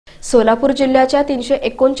सोलापूर जिल्ह्याच्या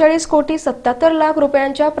 339 कोटी 77 लाख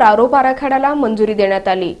रुपयांच्या प्रारूप आराखड्याला मंजुरी देण्यात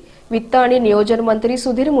आली। वित्त आणि नियोजन मंत्री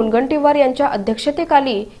सुधीर मुनगंटीवार यांच्या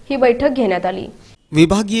अध्यक्षतेखाली ही बैठक घेण्यात आली।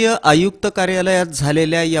 विभागीय आयुक्त कार्यालयात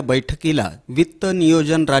झालेल्या या बैठकीला वित्त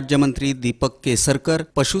नियोजन राज्यमंत्री दीपक केसरकर,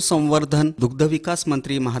 पशुसंवर्धन दुग्धविकास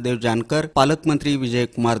मंत्री महादेव जानकर, पालकमंत्री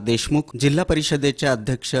विजयकुमार देशमुख, जिल्हा परिषदेचे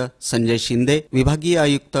अध्यक्ष संजय शिंदे, विभागीय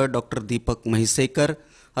आयुक्त डॉक्टर दीपक म्हैसेकर,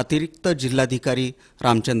 अतिरिक्त जिल्हाधिकारी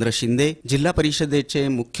रामचंद्र शिंदे, जिल्हा परिषदेचे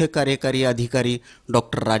मुख्य कार्यकारी अधिकारी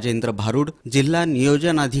डॉक्टर राजेंद्र भारुड, जिल्हा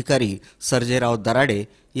नियोजन अधिकारी सर्जेराव दराडे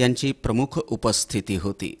यांची प्रमुख उपस्थिती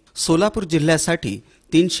होती। सोलापूर जिल्ह्यासाठी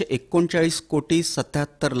 339 कोटी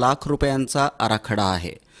 77 लाख रुपयांचा आराखडा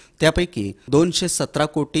आहे। त्यापैकी 217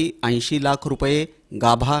 कोटी 80 लाख रुपये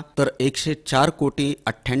गाभा तर 104 कोटी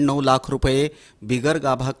 98 लाख रुपये बिगर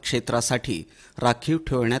गाभा क्षेत्रासाठी राखीव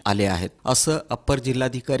ठेवण्यात आले आहेत, असं अप्पर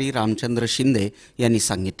जिल्हाधिकारी रामचंद्र शिंदे यांनी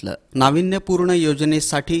सांगितलं। नाविन्यपूर्ण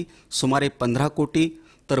योजनेसाठी सुमारे 15 कोटी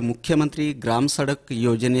तर मुख्यमंत्री ग्राम सडक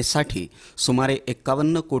योजनेसाठी सुमारे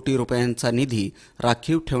 51 कोटी रुपयांचा निधी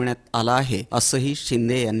राखीव ठेवण्यात आला आहे, असंही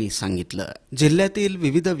शिंदे यांनी सांगितलं। जिल्ह्यातील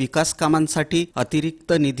विविध विकास कामांसाठी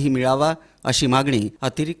अतिरिक्त निधी मिळावा अशी मागणी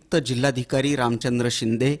अतिरिक्त जिल्हाधिकारी रामचंद्र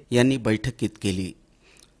शिंदे यांनी बैठकीत केली।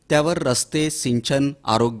 त्यावर रस्ते, सिंचन,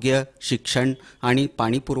 आरोग्य, शिक्षण आणि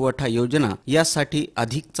पाणीपुरवठा योजना यासाठी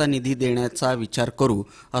अधिकचा निधी देण्याचा विचार करू,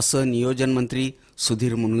 असं नियोजन मंत्री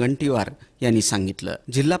सुधीर मुनगंटीवार यांनी सांगितलं।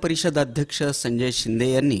 जिल्हा परिषद अध्यक्ष संजय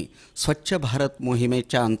शिंदे यांनी स्वच्छ भारत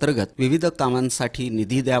मोहिमेच्या अंतर्गत विविध कामांसाठी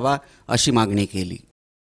निधी द्यावा अशी मागणी केली।